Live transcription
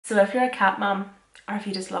So if you're a cat mom, or if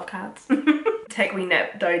you just love cats, take a wee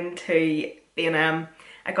nip down to B&M.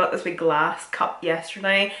 I got this wee glass cup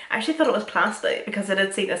yesterday. I actually thought it was plastic because I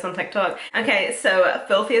did see this on TikTok. Okay, so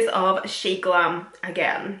full face of SheGlam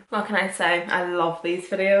again. What can I say? I love these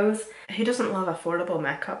videos. Who doesn't love affordable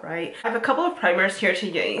makeup, right? I have a couple of primers here to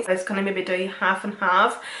use. I was gonna maybe do half and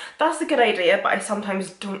half. That's a good idea, but I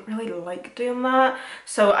sometimes don't really like doing that.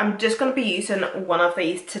 So I'm just gonna be using one of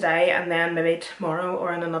these today, and then maybe tomorrow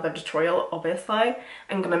or in another tutorial, obviously,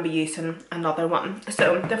 I'm gonna be using another one.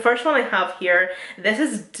 So the first one I have here, this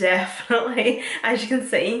is definitely, as you can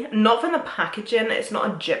see, not from the packaging, it's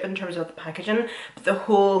not a dupe in terms of the packaging, but the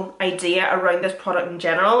whole idea around this product in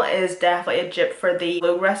general is definitely a dupe for the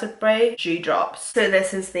Glow Recipe Dew Drops. So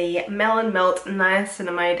this is the Melon Melt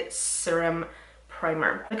Niacinamide Serum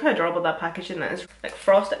Primer. Look how adorable that packaging is. Like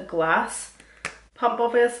frosted glass pump,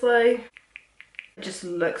 obviously. It just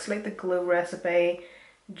looks like the Glow Recipe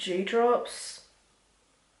Dew Drops.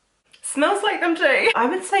 Smells like them too. I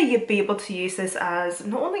would say you'd be able to use this as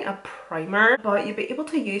not only a primer, but you'd be able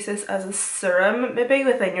to use this as a serum maybe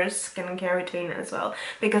within your skincare routine as well,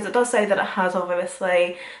 because it does say that it has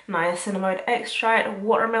obviously niacinamide extract,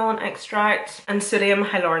 watermelon extract, and sodium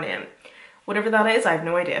hyaluronate. Whatever that is, I have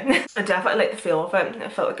no idea. I definitely like the feel of it.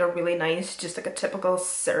 It felt like a really nice, just like a typical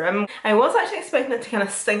serum. I was actually expecting it to kind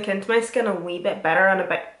of sink into my skin a wee bit better and a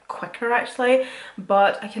bit quicker actually,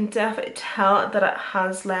 but I can definitely tell that it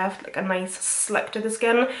has left like a nice slip to the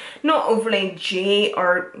skin. Not overly dewy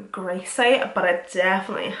or greasy, but it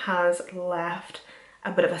definitely has left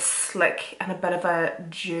a bit of a slick and a bit of a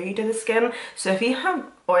dew to the skin. So if you have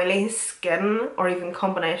oily skin or even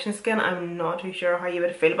combination skin, I'm not too sure how you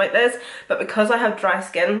would feel about this, but because I have dry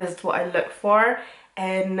skin, this is what I look for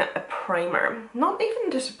in a primer. Not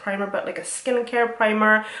even just a primer, but like a skincare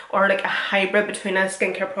primer, or like a hybrid between a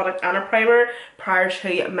skincare product and a primer prior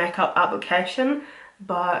to makeup application.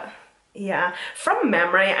 But yeah, from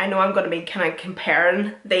memory, I know I'm going to be kind of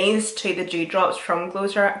comparing these to the Dew Drops from Glow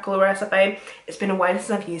Recipe. It's been a while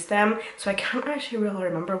since I've used them, so I can't actually really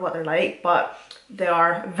remember what they're like, but they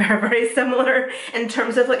are very, very similar in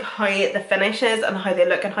terms of like how the finish is and how they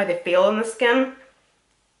look and how they feel on the skin.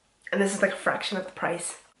 And this is like a fraction of the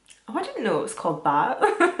price. Oh, I didn't know it was called that.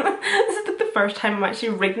 This is like the first time I'm actually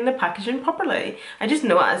reading the packaging properly. I just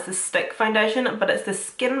know it as the stick foundation, but it's the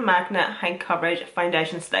Skin Magnet High Coverage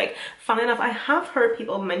Foundation Stick. Funny enough, I have heard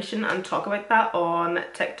people mention and talk about that on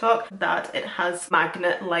TikTok, that it has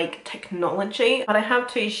magnet-like technology. But I have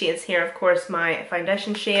two shades here, of course, my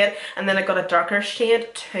foundation shade, and then I got a darker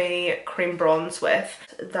shade to cream bronze with.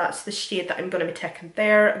 That's the shade that I'm going to be taking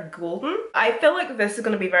there, Golden. I feel like this is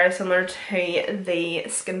going to be very similar to the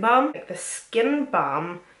Skin Balm. Like the Skin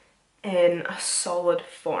Balm in a solid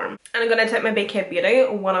form. And I'm going to take my BK Beauty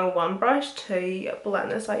 101 brush to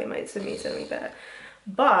blend this out. You might see me a wee bit.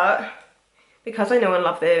 But because I know and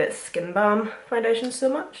love the Skin Balm foundation so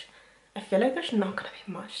much, I feel like there's not going to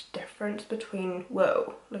be much difference between...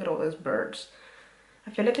 Whoa, look at all those birds.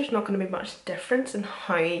 I feel like there's not going to be much difference in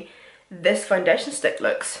how this foundation stick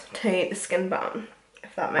looks to the Skin Balm,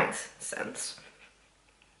 if that makes sense.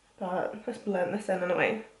 But let's blend this in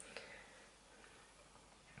anyway.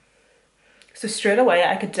 So straight away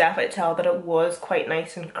I could definitely tell that it was quite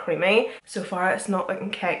nice and creamy. So far it's not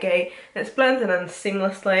looking cakey. It's blending in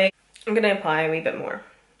seamlessly. I'm going to apply a wee bit more.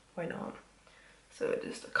 Why not? So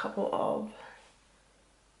just a couple of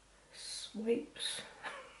swipes.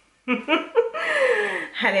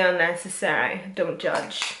 Highly unnecessary. Don't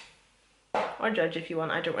judge. Or judge if you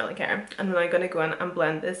want, I don't really care. And then I'm going to go in and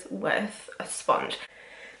blend this with a sponge.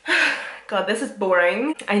 God, this is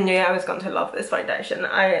boring. I knew I was going to love this foundation.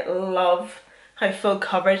 I love how full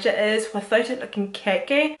coverage it is without it looking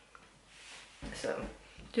cakey. So,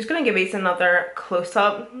 just going to give you another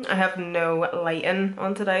close-up. I have no lighting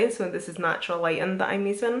on today, so this is natural lighting that I'm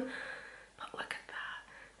using. But look at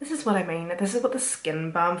that. This is what I mean. This is what the Skin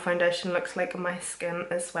Balm foundation looks like on my skin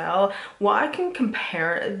as well. What I can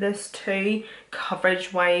compare this to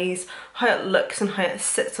coverage-wise, how it looks and how it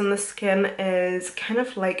sits on the skin, is kind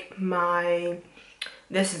of like my...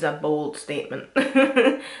 This is a bold statement.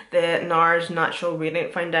 The NARS Natural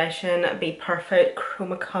Radiant Foundation Be Perfect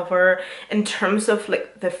Chroma Cover. In terms of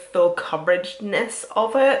like the full coverageness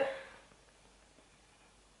of it.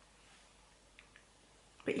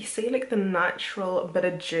 But you see like the natural bit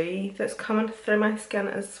of dew that's coming through my skin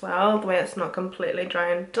as well. The way it's not completely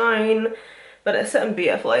drying down. But it's sitting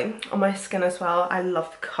beautifully on my skin as well. I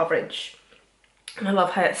love the coverage. And I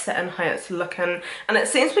love how it's sitting, how it's looking. And it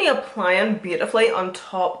seems to be applying beautifully on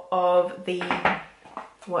top of the,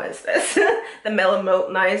 what is this? The Melon Melt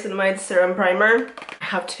Niacinamide Serum Primer. I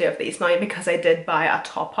have two of these now because I did buy a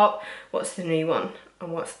top up. What's the new one?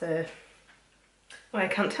 And what's the... well, I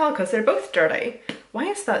can't tell because they're both dirty. Why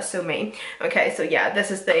is that so mean? Okay, so yeah,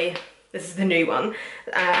 this is the new one.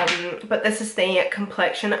 But this is the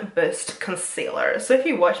Complexion Boost Concealer. So if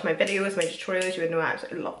you watch my videos, my tutorials, you would know I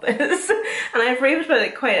absolutely love this. And I've raved about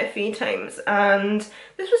it quite a few times. And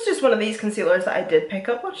this was just one of these concealers that I did pick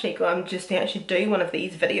up on SheGlam just to actually do one of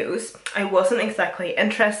these videos. I wasn't exactly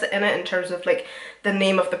interested in it in terms of like the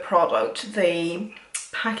name of the product, the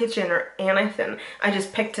packaging or anything. I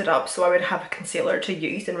just picked it up so I would have a concealer to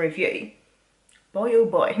use and review. Boy oh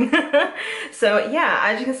boy. So yeah,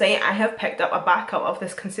 as you can see, I have picked up a backup of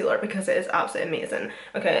this concealer because it is absolutely amazing.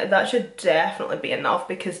 Okay, that should definitely be enough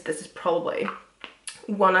because this is probably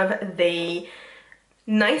one of the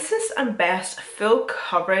nicest and best full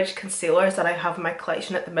coverage concealers that I have in my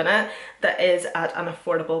collection at the minute that is at an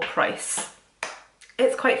affordable price.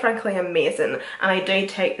 It's quite frankly amazing, and I do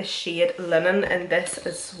take the shade Linen in this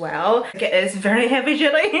as well. It is very heavy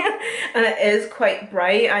duty and it is quite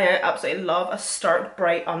bright. I absolutely love a stark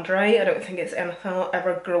bright under eye. I don't think it's anything I'll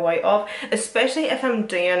ever grow out of, especially if I'm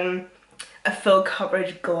doing a full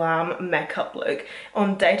coverage glam makeup look.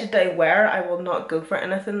 On day-to-day wear, I will not go for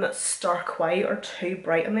anything that's stark white or too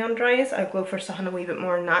bright on the under eyes. I go for something a wee bit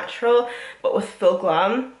more natural, but with full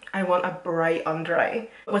glam, I want a bright under eye.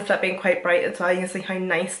 With that being quite bright as well, you can see how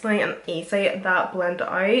nicely and easy that blended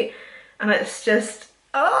out. And it's just,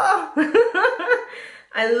 oh,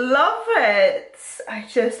 I love it. I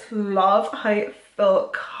just love how full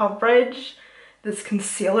coverage this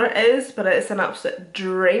concealer is, but it's an absolute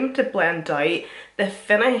dream to blend out. The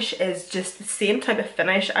finish is just the same type of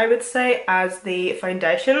finish, I would say, as the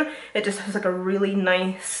foundation. It just has like a really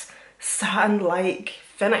nice satin-like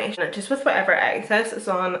finish, and just with whatever excess is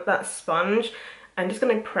on that sponge, I'm just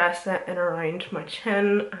going to press it in around my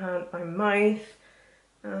chin and my mouth,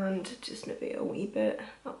 and just maybe a wee bit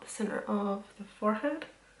up the centre of the forehead.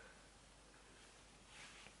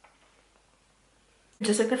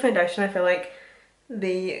 Just like the foundation, I feel like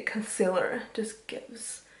the concealer just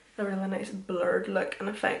gives a really nice blurred look and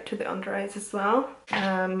effect to the under eyes as well.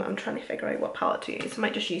 I'm trying to figure out what palette to use. I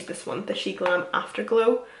might just use this one, the SheGlam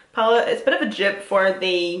Afterglow palette. It's a bit of a dupe for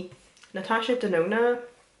the Natasha Denona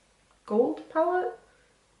Gold palette.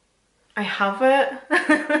 I have it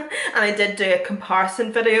and I did do a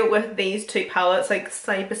comparison video with these two palettes like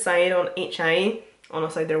side by side on each eye.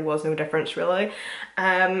 Honestly, there was no difference really.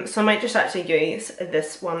 So I might just actually use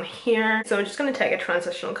this one here. So I'm just going to take a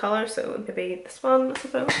transitional colour, so maybe this one, I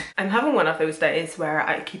suppose. I'm having one of those days where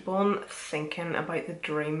I keep on thinking about the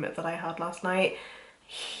dream that I had last night.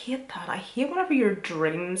 I hate that. I hate whenever your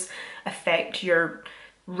dreams affect your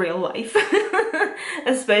real life,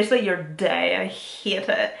 especially your day. I hate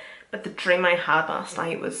it. But the dream I had last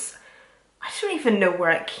night was, I don't even know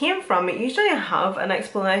where it came from. Usually I have an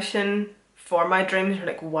explanation for my dreams, or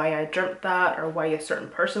like why I dreamt that, or why a certain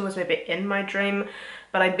person was maybe in my dream,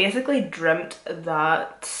 but I basically dreamt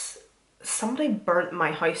that somebody burnt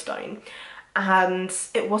my house down. And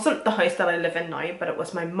it wasn't the house that I live in now, but it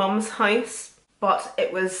was my mum's house. But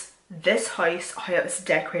it was this house, how it was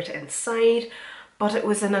decorated inside, but it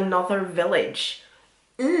was in another village.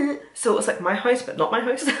 So it was like my house, but not my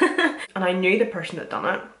house. And I knew the person that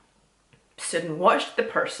done it. Stood and watched the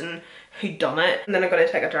person who done it, and then I'm going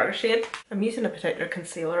to take a darker shade. I'm using a particular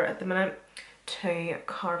concealer at the minute to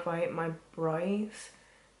carve out my brows,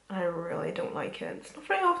 and I really don't like it. It's not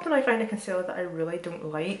very often I find a concealer that I really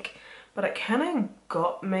don't like, but it kind of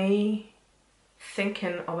got me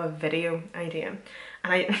thinking of a video idea.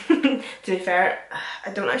 And I, to be fair, I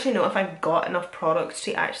don't actually know if I've got enough products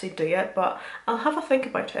to actually do it, but I'll have a think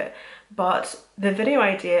about it. But the video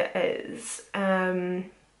idea is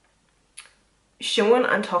showing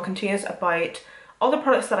and talking to you about all the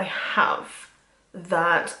products that I have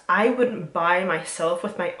that I wouldn't buy myself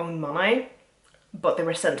with my own money, but they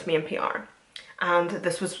were sent to me in PR. And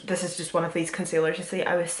this is just one of these concealers. You see,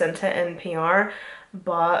 I was sent it in PR,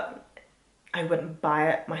 but I wouldn't buy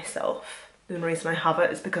it myself. The only reason I have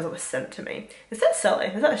it is because it was sent to me. Is that silly?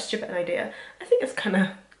 Is that a stupid idea? I think it's kind of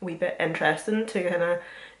a wee bit interesting to kind of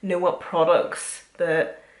know what products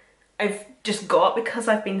that I've just got because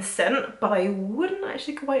I've been sent, but I wouldn't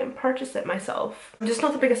actually go out and purchase it myself. I'm just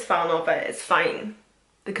not the biggest fan of it. It's fine.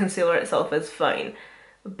 The concealer itself is fine,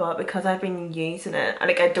 but because I've been using it,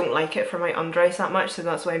 I don't like it for my under eyes that much, so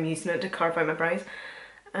that's why I'm using it to carve out my brows.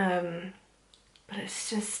 But it's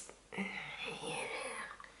just,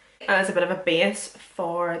 as a bit of a base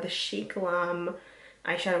for the SheGlam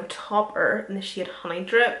eyeshadow topper in the shade Honey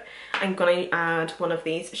Drip, I'm going to add one of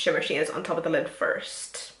these shimmer shades on top of the lid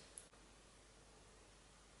first.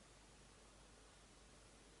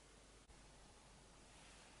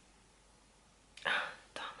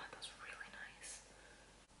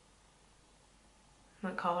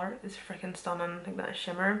 that colour is freaking stunning. I think that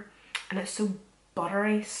shimmer, and it's so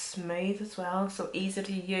buttery smooth as well, so easy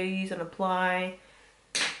to use and apply.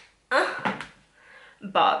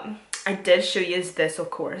 But I did show you this, of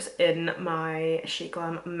course, in my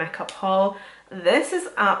SheGlam makeup haul. This is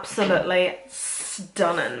absolutely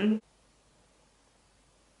stunning.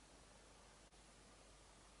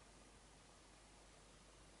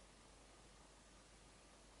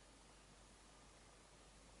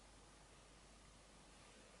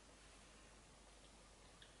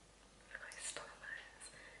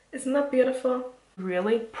 Isn't that beautiful?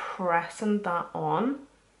 Really pressing that on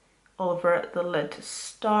over the lid to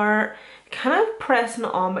start. Kind of pressing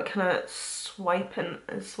it on, but kind of swiping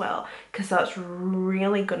as well, because that's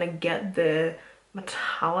really gonna get the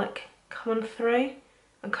metallic coming through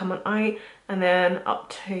and coming out, and then up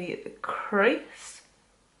to the crease,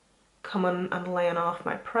 coming and laying off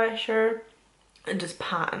my pressure and just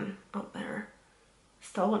patting up there.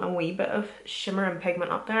 Still want a wee bit of shimmer and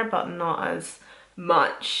pigment up there, but not as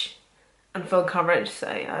much and full coverage,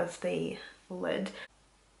 say, as the lid.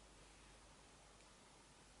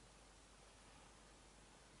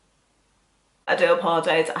 I do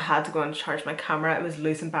apologise, I had to go and charge my camera. It was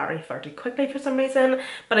losing battery far too quickly for some reason.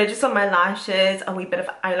 But I just on my lashes, a wee bit of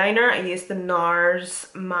eyeliner. I used the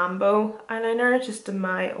NARS Mambo eyeliner just in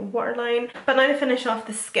my waterline. But now to finish off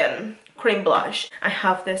the skin, cream blush. I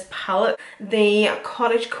have this palette, the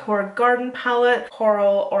Cottage Core Garden palette,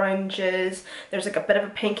 coral oranges. There's like a bit of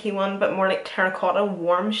a pinky one, but more like terracotta,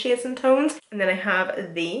 warm shades and tones. And then I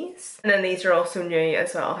have these. And then these are also new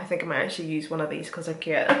as well. I think I might actually use one of these because they're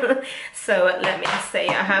cute. So let me just say,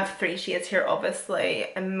 I have 3 shades here, obviously.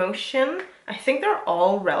 Emotion. I think they're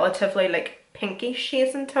all relatively like pinky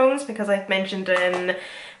shades and tones, because I've mentioned in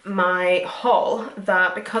my haul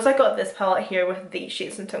that because I got this palette here with these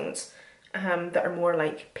shades and tones that are more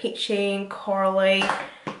like peachy and corally,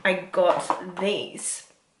 I got these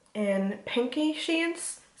in pinky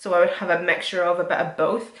shades, so I would have a mixture of a bit of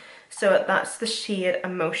both. So that's the shade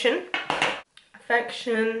Emotion.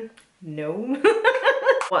 Affection, no.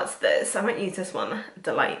 What's this? I might use this one,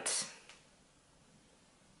 Delight.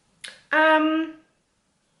 Do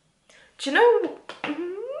you know,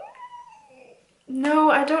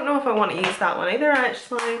 no, I don't know if I want to use that one either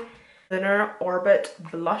actually. Lunar Orbit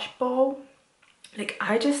Blush Ball. Like,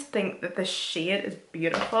 I just think that the shade is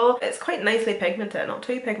beautiful. It's quite nicely pigmented, not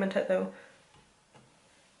too pigmented though.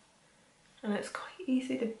 And it's quite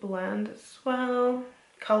easy to blend as well.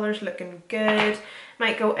 Colour's looking good.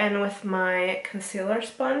 Might go in with my concealer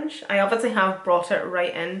sponge. I obviously have brought it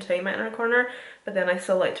right into my inner corner, but then I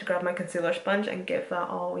still like to grab my concealer sponge and give that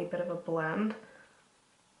all a wee bit of a blend.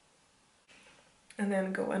 And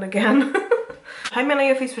then go in again. How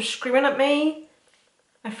many of these were screaming at me?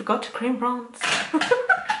 I forgot to cream bronze.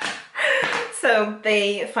 So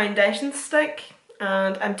the foundation stick,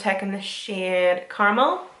 and I'm taking the shade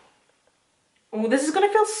Caramel. Oh, this is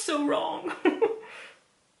gonna feel so wrong.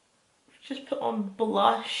 Just put on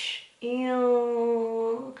blush.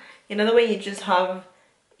 Ew. You know the way you just have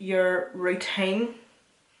your routine?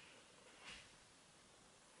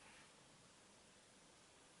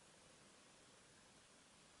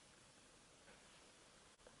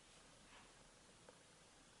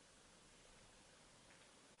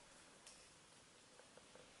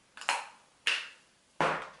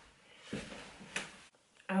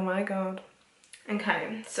 Oh my god.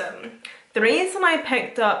 Okay, so the reason I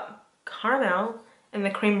picked up Caramel in the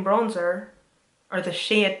cream bronzer, or the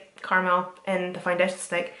shade Caramel in the foundation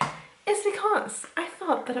stick, is because I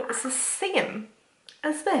thought that it was the same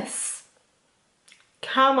as this.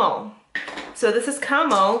 Camel. So this is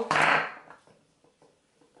Camel,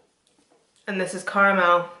 and this is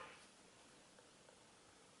Caramel.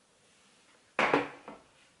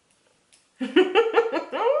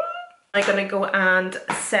 I'm gonna go and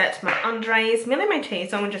set my under eyes, mainly my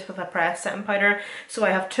T-zone, just with a pressed setting powder. So I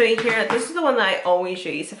have 2 here. This is the one that I always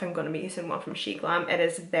use if I'm going to be using one from SheGlam. It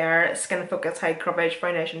is their Skin Focus High Coverage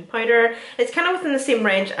Foundation Powder. It's kind of within the same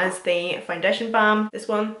range as the Foundation Balm, this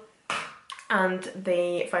one, and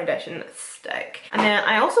the foundation stick. And then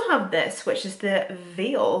I also have this, which is the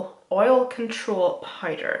Veil Oil Control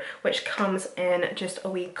Powder, which comes in just a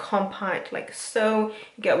wee compact like so.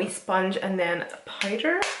 You get a wee sponge and then a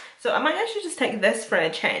powder. So I might actually just take this for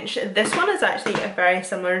a change. This one is actually very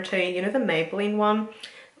similar to, you know, the Maybelline one.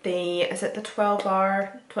 Is it the 12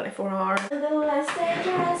 hour, 24 hour? A little less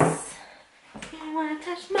dangerous. You wanna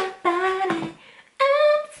touch my body,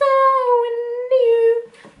 I'm so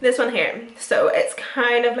new. This one here. So it's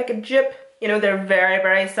kind of like a dupe. You know, they're very,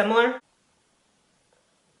 very similar.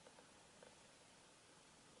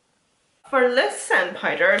 For this setting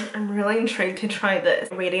powder, I'm really intrigued to try this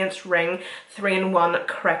Radiance Ring 3-in-1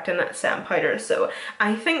 Correcting Setting Powder. So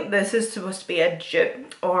I think this is supposed to be a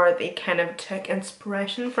dupe, or they kind of took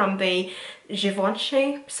inspiration from the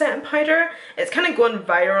Givenchy setting powder. It's kind of going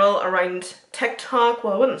viral around TikTok.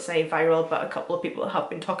 Well, I wouldn't say viral, but a couple of people have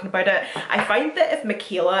been talking about it. I find that if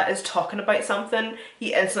Michaela is talking about something,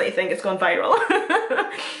 you instantly think it's gone viral.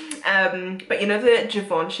 But you know the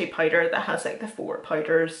Givenchy powder that has like the 4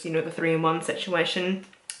 powders, you know, the 3-in-1 situation?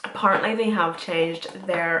 Apparently they have changed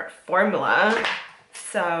their formula.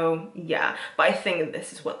 So yeah, but I think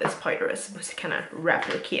this is what this powder is supposed to kind of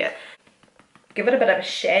replicate. Give it a bit of a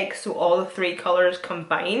shake so all the 3 colours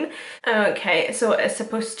combine. Okay, so it's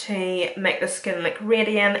supposed to make the skin look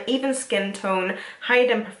radiant, even skin tone, hide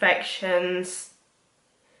imperfections.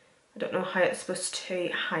 I don't know how it's supposed to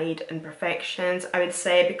hide imperfections. I would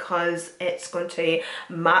say because it's going to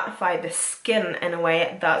mattify the skin in a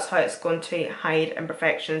way, that's how it's going to hide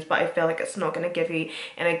imperfections, but I feel like it's not going to give you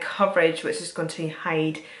any coverage which is going to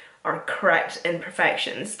hide or correct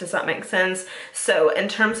imperfections. Does that make sense? So in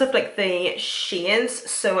terms of like the shades,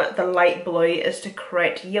 so the light blue is to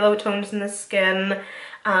correct yellow tones in the skin,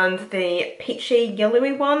 and the peachy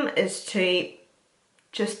yellowy one is to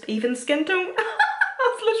just even skin tone.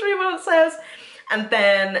 That's literally what it says. And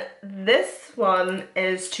then this one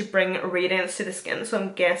is to bring radiance to the skin, so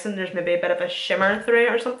I'm guessing there's maybe a bit of a shimmer through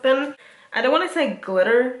it or something. I don't want to say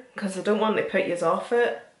glitter because I don't want to put you off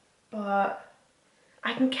it, but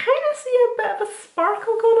I can kind of see a bit of a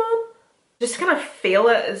sparkle going on. Just kind of feel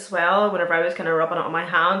it as well whenever I was kind of rubbing it on my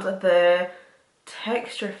hand. The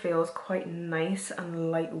texture feels quite nice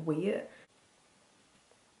and lightweight.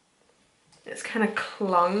 It's kind of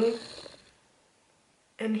clung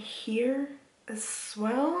in here as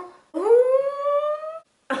well. Ooh.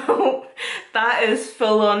 Oh, that is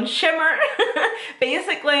full on shimmer.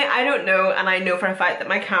 Basically, I don't know, and I know for a fact that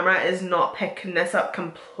my camera is not picking this up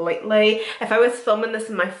completely. If I was filming this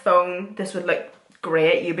in my phone, this would look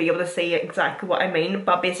great. You'd be able to see exactly what I mean.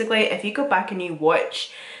 But basically, if you go back and you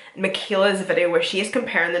watch Michaela's video where she is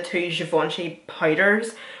comparing the 2 Givenchy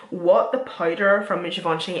powders, what the powder from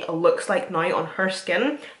Givenchy looks like now on her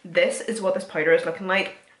skin, this is what this powder is looking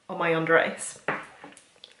like on my under eyes.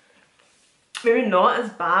 Maybe not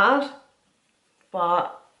as bad,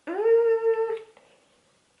 but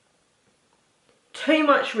too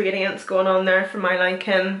much radiance going on there for my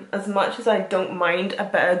liking. As much as I don't mind a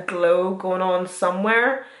bit of glow going on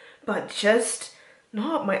somewhere, but just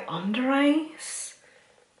not my under eyes.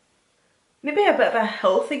 Maybe a bit of a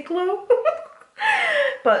healthy glow.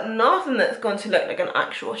 But nothing that's going to look like an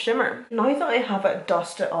actual shimmer. Now that I have it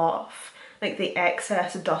dusted off, like the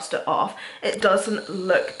excess dusted off, it doesn't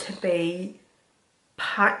look to be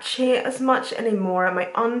patchy as much anymore at my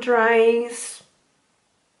under eyes.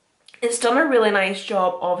 It's done a really nice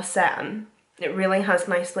job of setting. It really has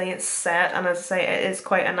nicely set, and as I say, it is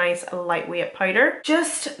quite a nice lightweight powder.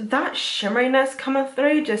 Just that shimmeriness coming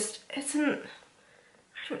through just isn't,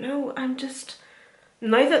 I don't know, I'm just,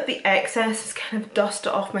 now that the excess is kind of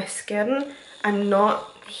dusted off my skin, I'm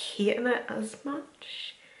not hating it as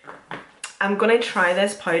much. I'm going to try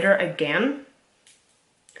this powder again.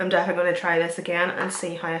 I'm definitely going to try this again and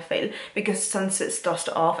see how I feel, because since it's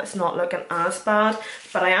dusted off, it's not looking as bad.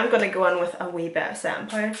 But I am going to go in with a wee bit of setting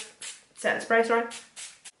powder. Setting spray, sorry.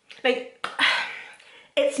 Like,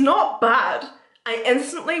 it's not bad. I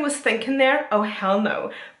instantly was thinking there, oh hell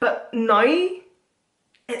no. But now,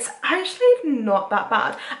 it's actually not that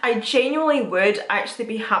bad. I genuinely would actually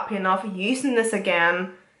be happy enough using this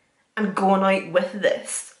again and going out with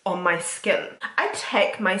this on my skin. I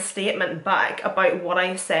take my statement back about what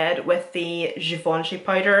I said with the Givenchy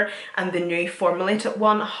powder and the new formulated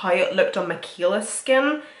one, how it looked on Michaela's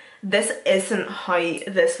skin. This isn't how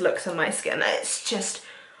this looks on my skin. It's just,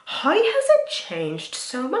 how has it changed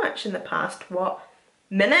so much in the past, what,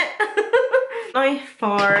 minute? Now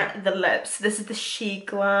for the lips. This is the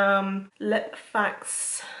SheGlam Lip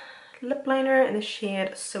Facts lip liner in the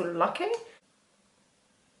shade So Lucky.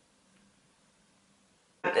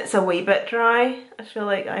 It's a wee bit dry. I feel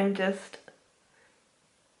like I'm just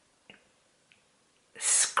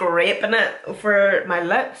scraping it over my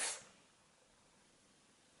lips.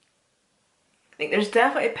 I think there's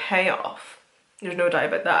definitely payoff. There's no doubt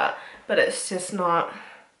about that. But it's just not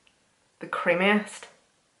the creamiest.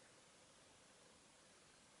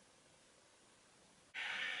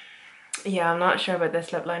 Yeah, I'm not sure about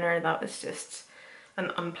this lip liner. That was just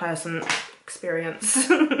an unpleasant experience.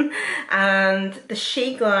 And the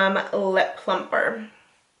SheGlam Lip Plumper.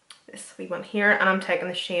 This wee one here, and I'm taking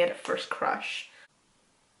the shade First Crush.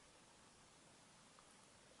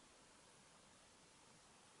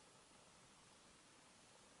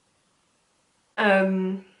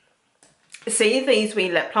 See these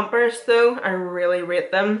wee lip plumpers though, I really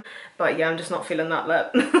rate them, but yeah, I'm just not feeling that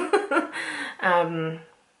lip.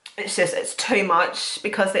 It's just, it's too much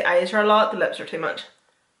because the eyes are a lot, the lips are too much.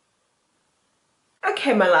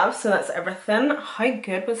 Okay, my love, so that's everything. How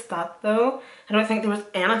good was that though? I don't think there was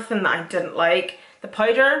anything that I didn't like. The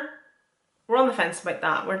powder, we're on the fence about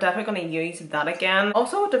that. We're definitely going to use that again.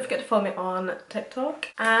 Also, don't forget to follow me on TikTok,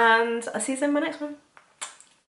 and I'll see you in my next one.